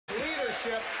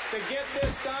leadership to get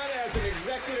this done as an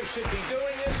executive should be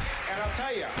doing it. And I'll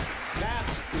tell you,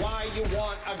 that's why you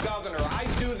want a governor. I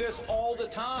do this all the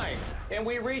time, and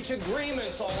we reach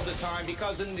agreements all the time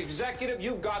because as an executive,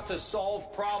 you've got to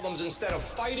solve problems instead of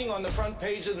fighting on the front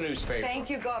page of the newspaper. Thank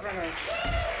you, Governor.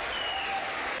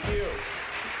 Thank you.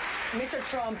 Mr.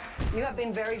 Trump, you have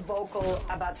been very vocal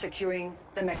about securing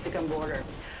the Mexican border,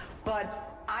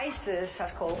 but ISIS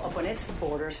has called upon its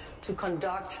borders to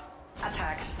conduct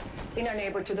attacks in our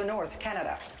neighbor to the north,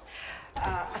 Canada.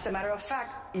 As a matter of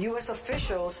fact, U.S.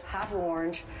 officials have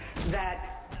warned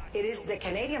that it is the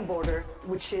Canadian border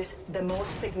which is the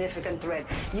most significant threat.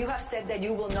 You have said that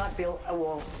you will not build a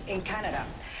wall in Canada.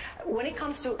 When it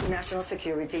comes to national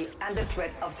security and the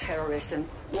threat of terrorism,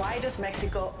 why does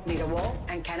Mexico need a wall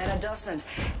and Canada doesn't?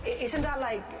 Isn't that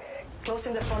like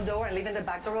closing the front door and leaving the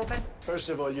back door open? First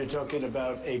of all, you're talking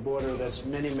about a border that's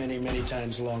many, many, many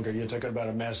times longer. You're talking about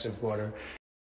a massive border.